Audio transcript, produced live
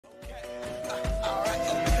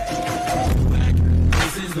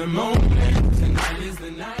is the moment, tonight is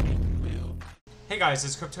the night. Hey guys,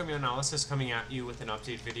 it's Crypto Analysis coming at you with an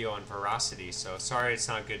update video on Verasity. So sorry it's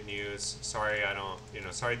not good news. Sorry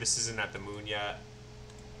sorry this isn't at the moon yet.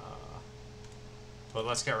 But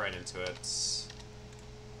let's get right into it.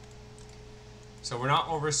 So we're not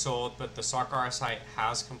oversold, but the stock RSI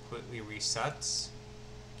has completely reset.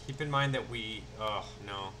 Keep in mind that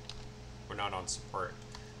no, we're not on support.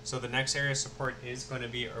 So the next area of support is going to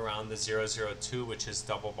be around the 002, which is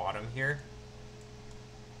double bottom here.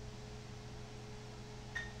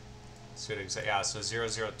 So yeah, so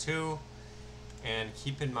 002, and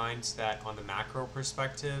keep in mind that on the macro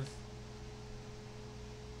perspective,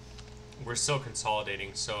 we're still consolidating,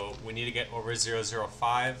 so we need to get over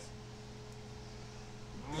 005.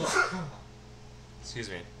 Excuse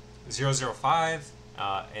me, 005,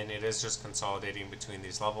 and it is just consolidating between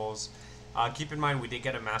these levels. Keep in mind we did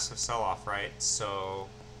get a massive sell-off, right? So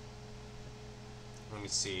let me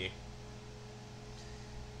see.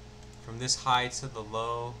 From this high to the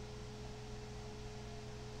low.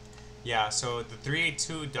 Yeah, so the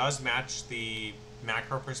 382 does match the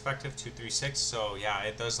macro perspective, 236. So yeah,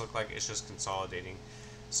 it does look like it's just consolidating.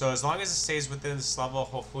 So as long as it stays within this level,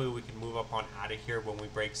 hopefully we can move up on out of here when we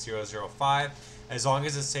break 005. As long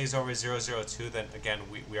as it stays over 002, then again,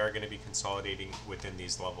 we are going to be consolidating within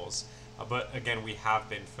these levels. But again, we have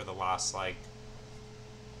been for the last like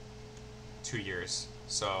 2 years.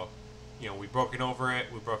 So, you know, we've broken over it,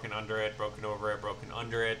 we've broken under it, broken over it, broken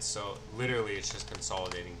under it. So literally it's just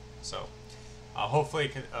consolidating. So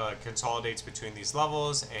hopefully it consolidates between these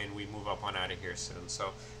levels and we move up on out of here soon.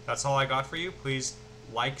 So that's all I got for you. Please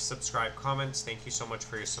like, subscribe, comments. Thank you so much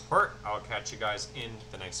for your support. I'll catch you guys in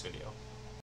the next video.